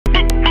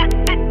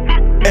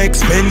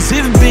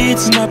Expensive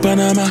beats in a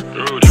Panama.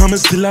 I'm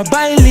still a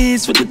buy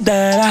leads for the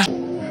dollar.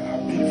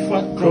 Big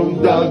fat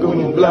crown dog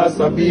on the blast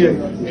a beer.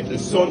 Make the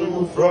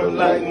sunroof run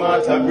like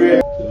Martha Gray.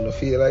 You don't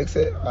feel like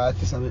say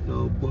artists make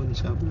no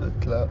bunch of blood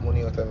clot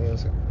money out of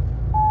music.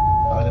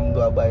 All them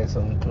go buy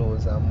some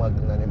clothes and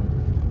magna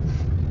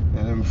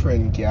and them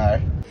friend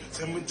car.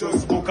 So we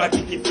just book a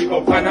ticket to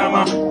go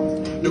Panama.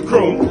 The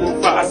crown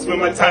go fast with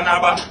my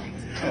Tanaba.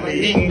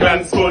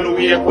 England stole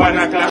away at 1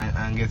 o'clock.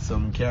 And get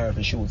some car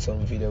to shoot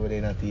some video where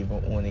they not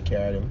even own a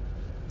car them.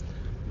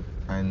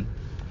 And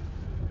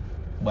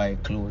buy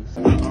clothes.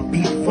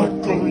 Big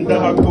fat crown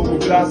dog go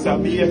glass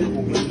of beer.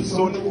 The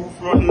sunroof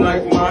run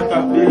like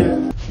Martha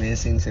Gray. They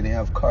sing say they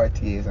have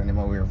Cartiers and they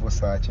wear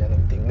Versace and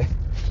everything.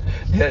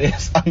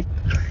 Yes.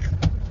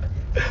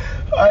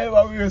 I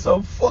wear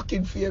some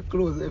fucking fake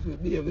clothes if you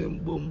behave them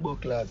bumbo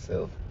clad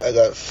self. I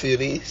got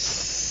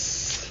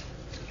Phillies.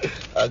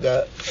 I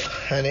got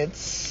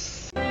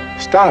Hannets.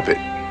 Stop it.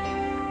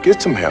 Get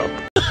some help.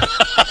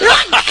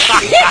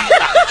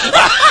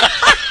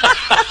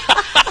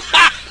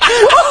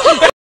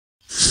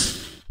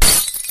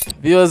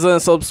 Viewers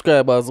and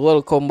subscribers,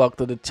 welcome back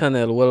to the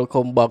channel.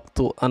 Welcome back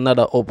to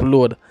another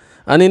upload.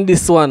 And in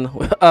this one,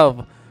 we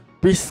have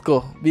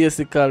Brysco,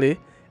 basically.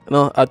 You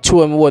know, I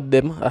show him what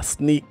them, I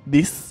sneak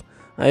this.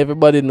 And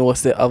everybody knows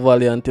say a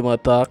Valiant him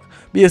attack.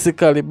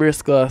 Basically,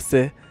 Brysco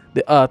say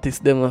the artists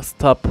them must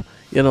stop,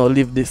 you know,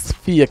 live this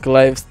fake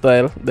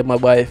lifestyle. They might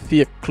buy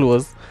fake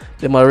clothes.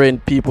 They might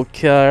rent people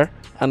car.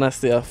 And I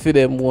say I feed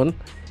them one.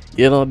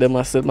 You know, they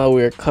must say I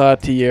wear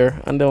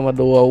Cartier. And they might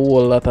do a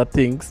whole lot of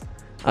things.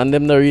 And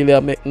them not really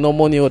make no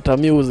money out of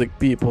music,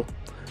 people.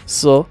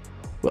 So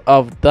we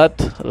have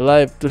that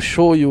live to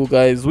show you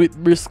guys with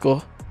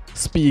Brysco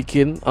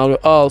speaking, and we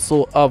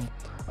also have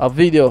a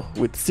video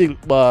with Silk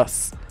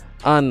Bass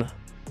and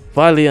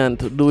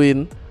Valiant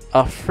doing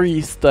a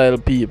freestyle,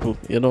 people.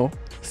 You know,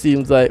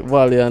 seems like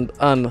Valiant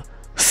and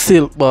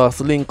Silk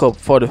Bass link up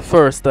for the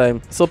first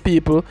time. So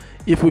people,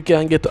 if we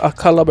can get a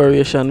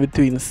collaboration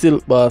between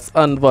Silk Bass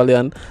and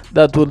Valiant,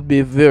 that would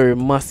be very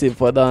massive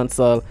for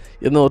dancehall.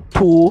 You know,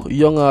 two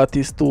young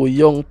artists, two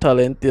young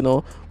talent, you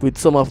know, with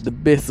some of the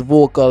best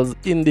vocals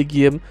in the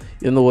game.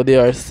 You know, they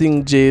are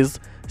sing J's.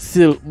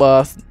 Silk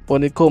Bass,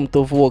 when it comes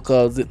to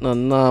vocals, it's not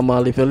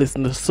normal. If you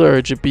listen to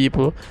Surge,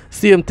 people,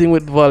 same thing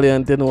with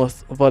Valiant. You know,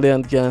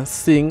 Valiant can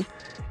sing.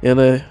 You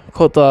know,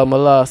 cut off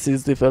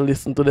molasses. If you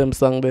listen to them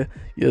song there,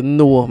 you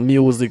know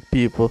music,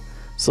 people.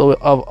 So we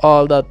have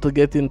all that to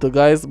get into,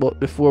 guys. But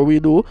before we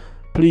do,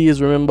 please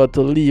remember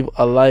to leave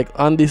a like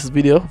on this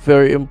video,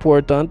 very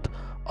important.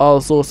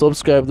 Also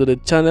subscribe to the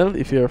channel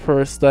if you're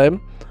first time,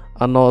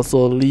 and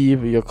also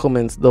leave your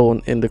comments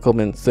down in the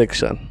comment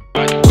section.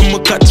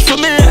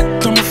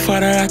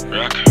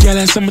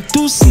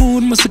 Too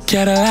smooth, must a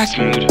Cadillac.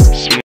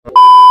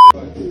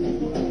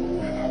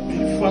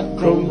 Fat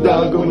crown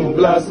dog on the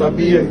blast a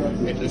beer.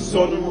 Make the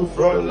sunroof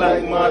run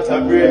like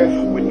Martha Gray.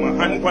 With my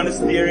hand on the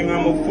steering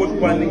and my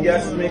foot on the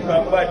gas, make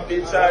a bad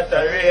bitch out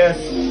of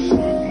race.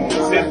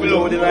 Step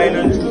below the line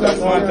and shoot a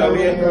smarter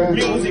way.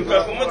 Music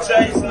up for my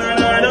choice,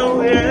 none other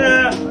way.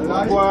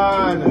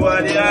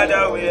 Go the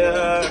other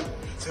way.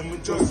 So me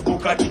just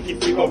book a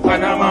ticket to go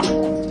Panama.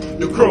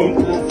 The crown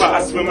go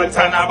fast with my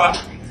Tanaba.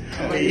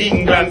 My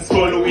England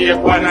stole away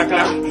at 1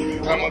 o'clock.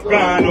 I'm a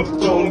gone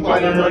uptown for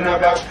the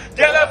runabout.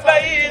 Girl I fly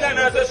in and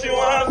I say she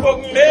want fuck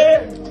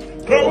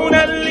me. Crown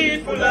and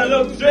lead full of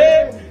luxury.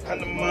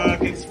 And the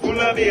market's full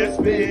of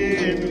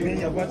EXP0.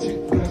 Me I watch it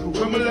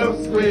when my love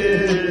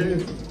square.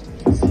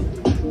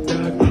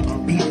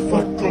 Big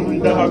fat crown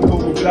dog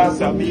go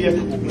glass of beer.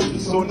 The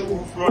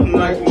sunroof run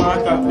like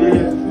Martha Gray.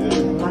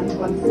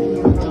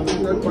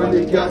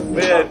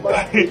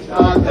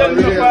 Tell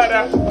me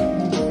father.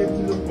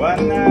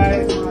 One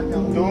night,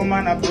 two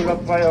man I pull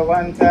up for you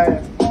one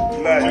time.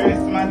 Chris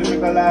man do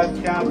the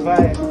last can't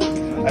fight.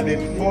 I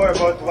did 4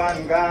 but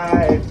one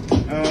guy.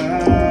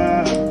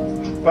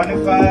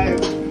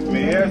 25, me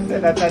here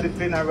said that at the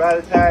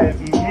funeral time.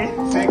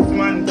 6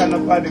 months and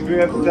up at the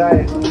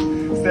graveside.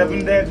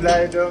 7 dead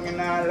lie down in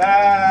our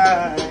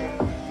line.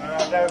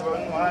 I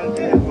run one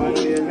day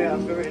me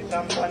have to reach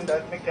and find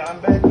that me can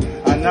bet.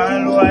 And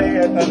all I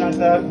hate and I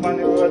talk on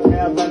the road, me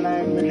have a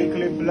 9 milli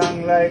clip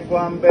long like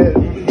one bell.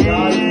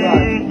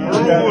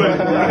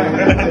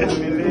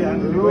 Million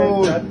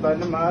rules that for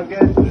the market.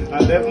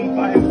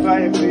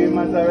 11.5 B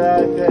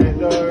Maserati,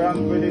 door and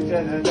pretty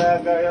channel,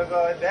 dog, you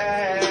go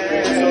there.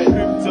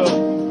 So crypto.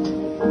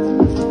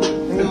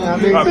 I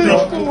bring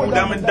food,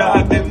 I'm a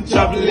dog, them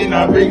traveling,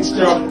 I bring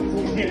straw.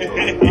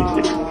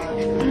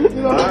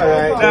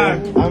 Alright,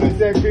 I'm gonna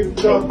say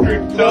crypto.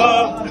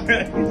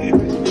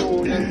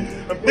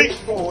 A big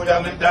food,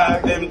 I'm a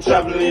dog, them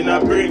traveling, I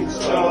bring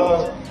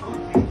straw.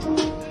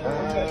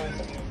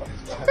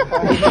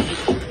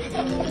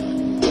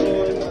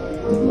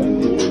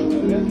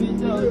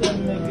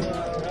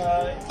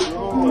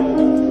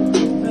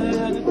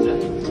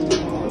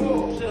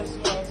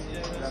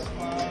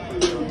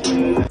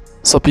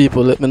 So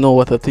people, let me know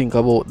what I think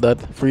about that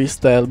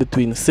freestyle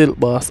between Silk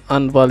Boss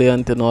and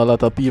Valiant. You know, a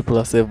lot of people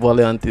are say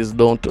Valiant is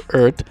down to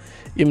earth.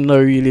 Him not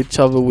really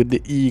travel with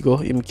the ego.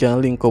 Him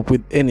can link up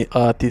with any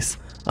artist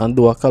and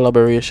do a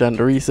collaboration.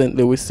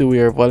 Recently we see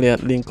where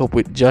Valiant link up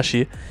with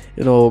Jashi.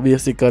 You know,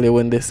 basically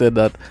when they said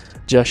that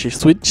Jashi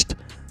switched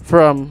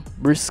from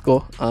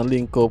Brysco and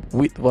link up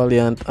with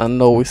Valiant, and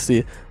now we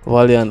see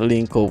Valiant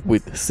link up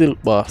with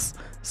Silk Boss.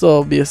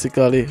 So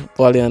basically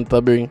Valiant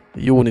bring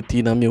unity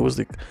in the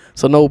music.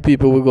 So now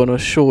people, we're gonna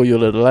show you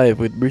the live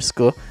with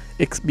Brysco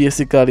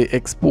basically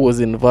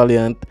exposing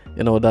Valiant.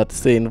 You know, that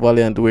saying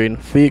Valiant wearing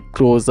fake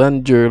clothes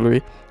and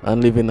jewelry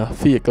and living a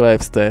fake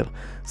lifestyle.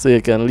 So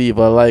you can leave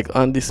a like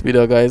on this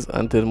video, guys,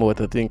 and tell me what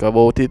you think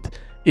about it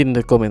in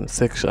the comment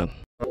section.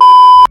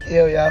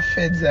 Yo, your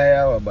feds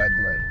are bad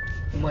man.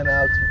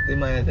 The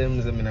man tell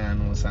me I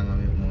don't know song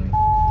about money.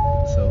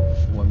 So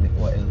what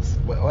else?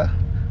 What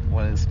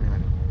else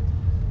man?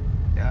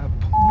 Yeah,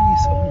 put me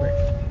some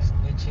breakfast.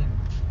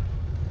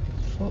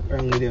 What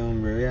wrong with you,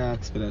 bro? You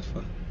ask for that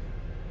for?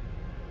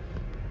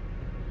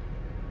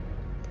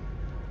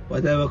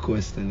 Whatever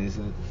question is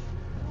that?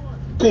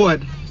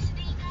 Good.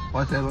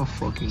 Whatever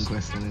fucking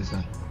question is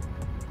that?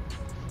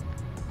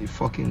 You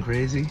fucking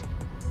crazy?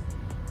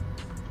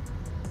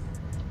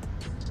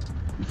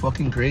 You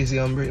fucking crazy,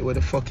 hombre? What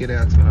the fuck you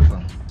ask for that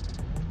for?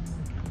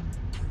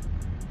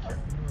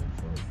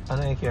 I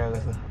don't care,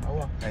 listen.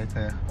 I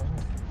tell you.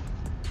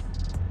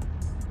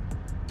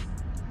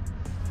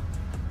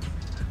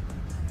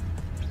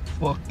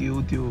 Fuck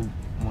YouTube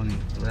money.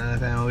 Not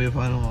time we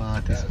find no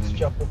artist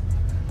money.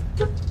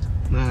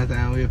 Not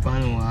time we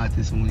find no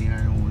artist money.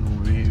 I don't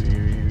know.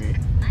 Very.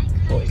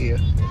 Fuck you.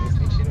 Why you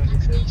switching on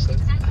yourself?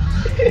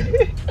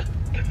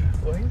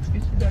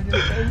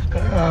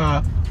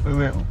 We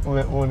make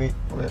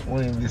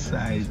money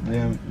decide. We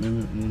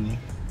make money.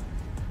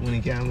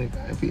 Money can't make.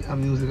 If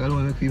I'm music, I don't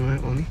want to people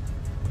make money.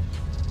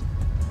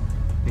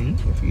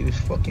 If you this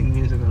fucking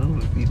music, I don't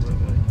want to people make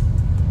money.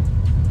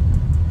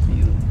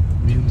 Feel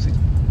music.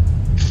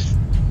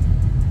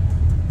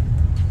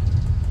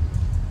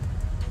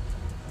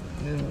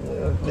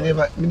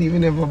 Me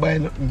never buy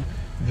nothing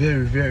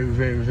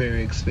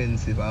very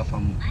expensive off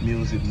of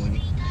music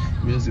money.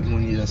 Music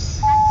money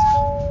just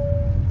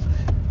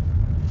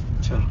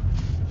so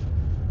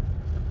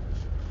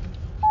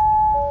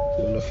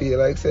you don't feel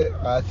like say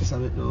artists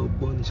make no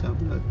bunch of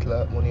blood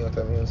clot money out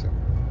of music.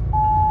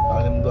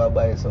 All them go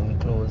buy some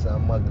clothes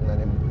and magna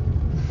and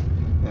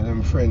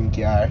them friend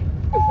car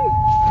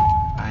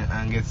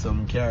and get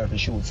some car to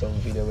shoot some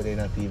video where they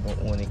not even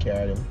own a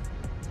car them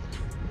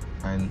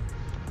and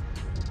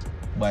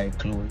buy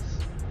clothes.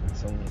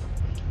 Some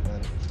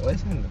what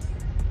is that?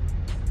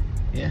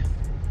 Yeah.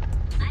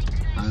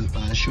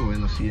 And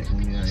showing the fake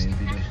money in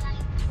video.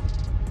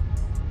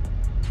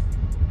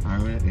 I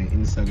went on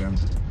Instagram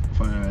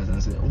followers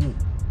and said, oh,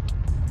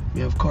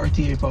 we have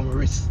Cartier on my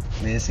wrist.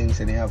 And they think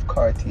they have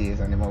Cartiers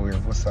and they wear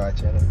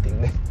Versace and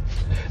everything.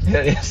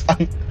 Yes,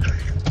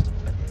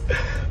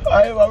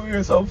 I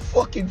wear some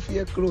fucking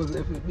fake clothes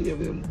if it be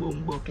them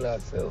bumbo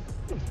class self.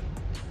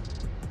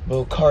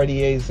 Well,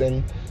 Cartiers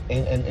and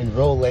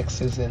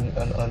Rolexes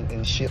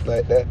and shit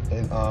like that,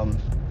 and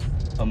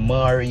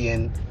Amari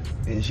and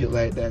shit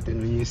like that. And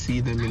when you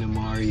see them in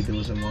Amari,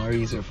 those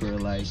Amaris are for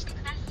like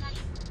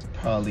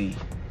probably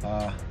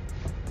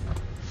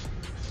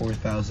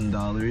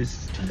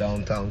 $4,000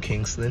 downtown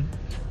Kingston,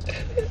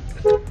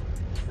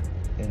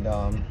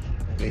 and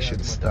they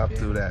should stop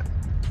do that.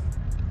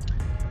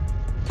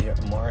 Their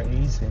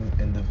Amaris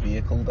and the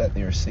vehicle that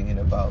they're singing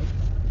about,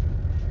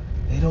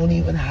 they don't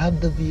even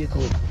have the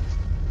vehicle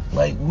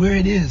like where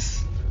it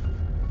is.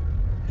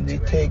 And they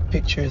take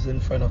pictures in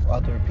front of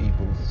other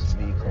people's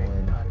vehicle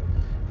and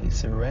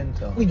it's a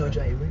rental. We know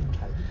Jai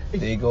rental.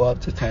 They go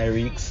up to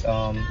Tyreek's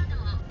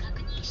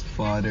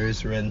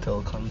father's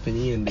rental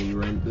company and they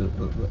rent the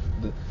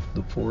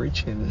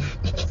porch and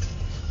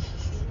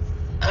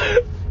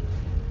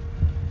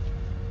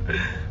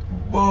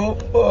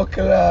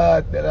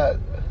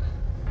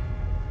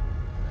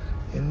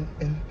and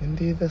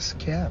they just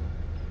cap.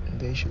 And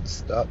they should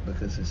stop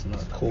because it's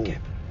not cool.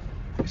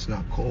 It's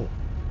not cool.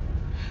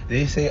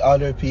 They say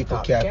other people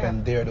cap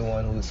and they're the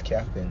one who's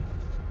capping.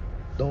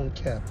 Don't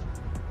cap.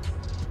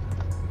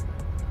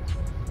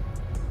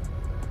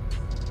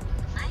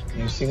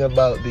 You sing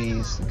about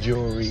this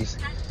jewelry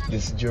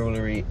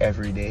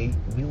every day.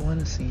 We want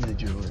to see the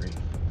jewelry.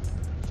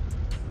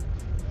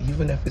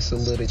 Even if it's a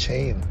little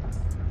chain,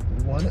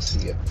 we want to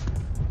see it.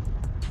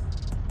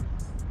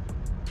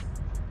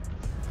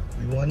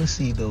 We want to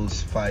see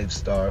those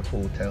 5-star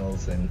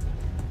hotels and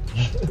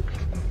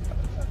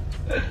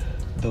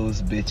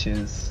those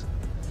bitches,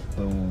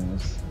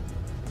 those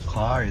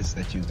cars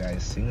that you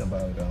guys sing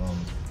about,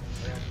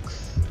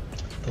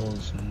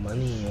 those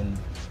money, and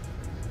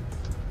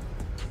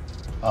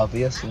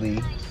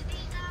obviously,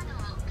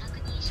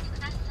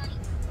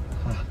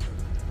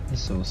 I'm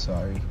so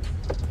sorry.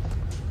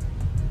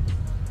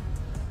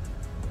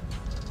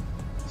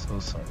 So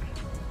sorry.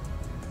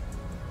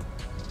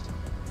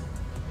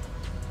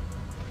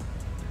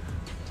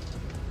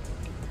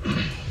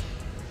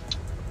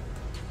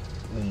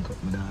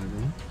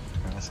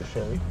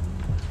 necessary.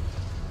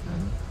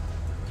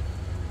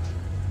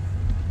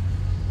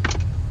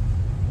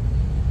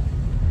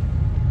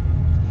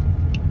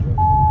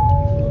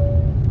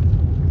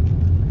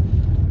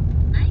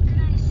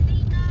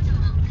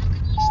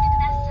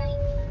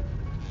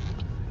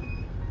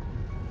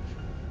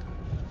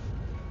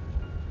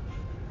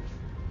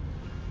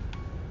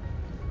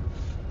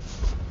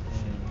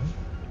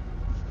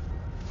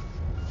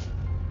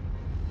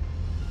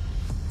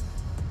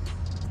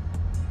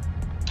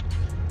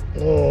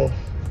 Oh.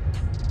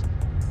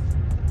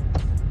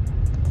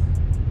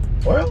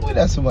 Where am I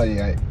that somebody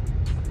at?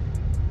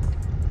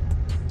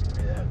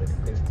 Yeah, but the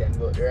question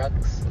about the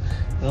rocks.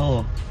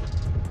 No.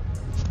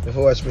 If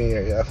you watch me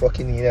here, you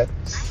fucking need that.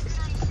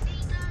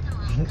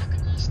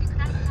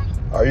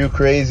 Are you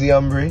crazy,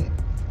 Ambry?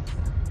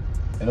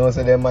 You know,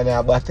 so them man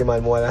are batty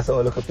man more than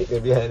someone look up picture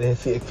behind the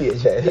fake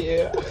page, right?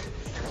 Yeah.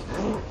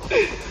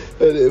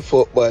 They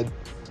fuck man.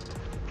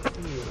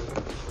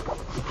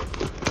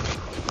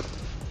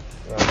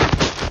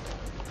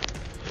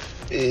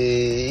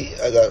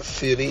 I got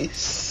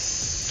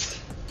Phillies.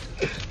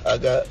 I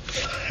got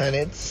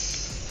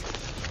Hannets.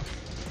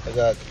 I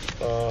got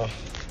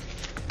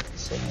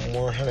some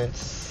more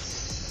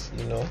Hannets,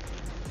 you know.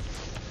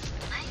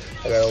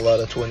 I got a lot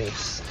of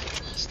 20s.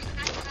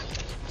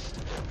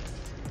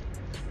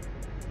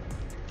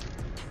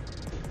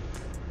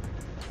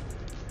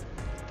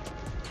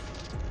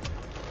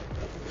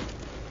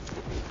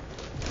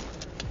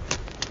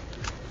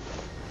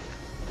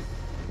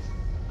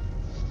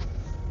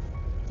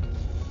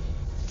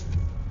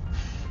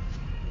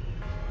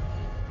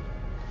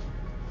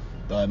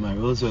 My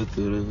rose are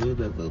too good.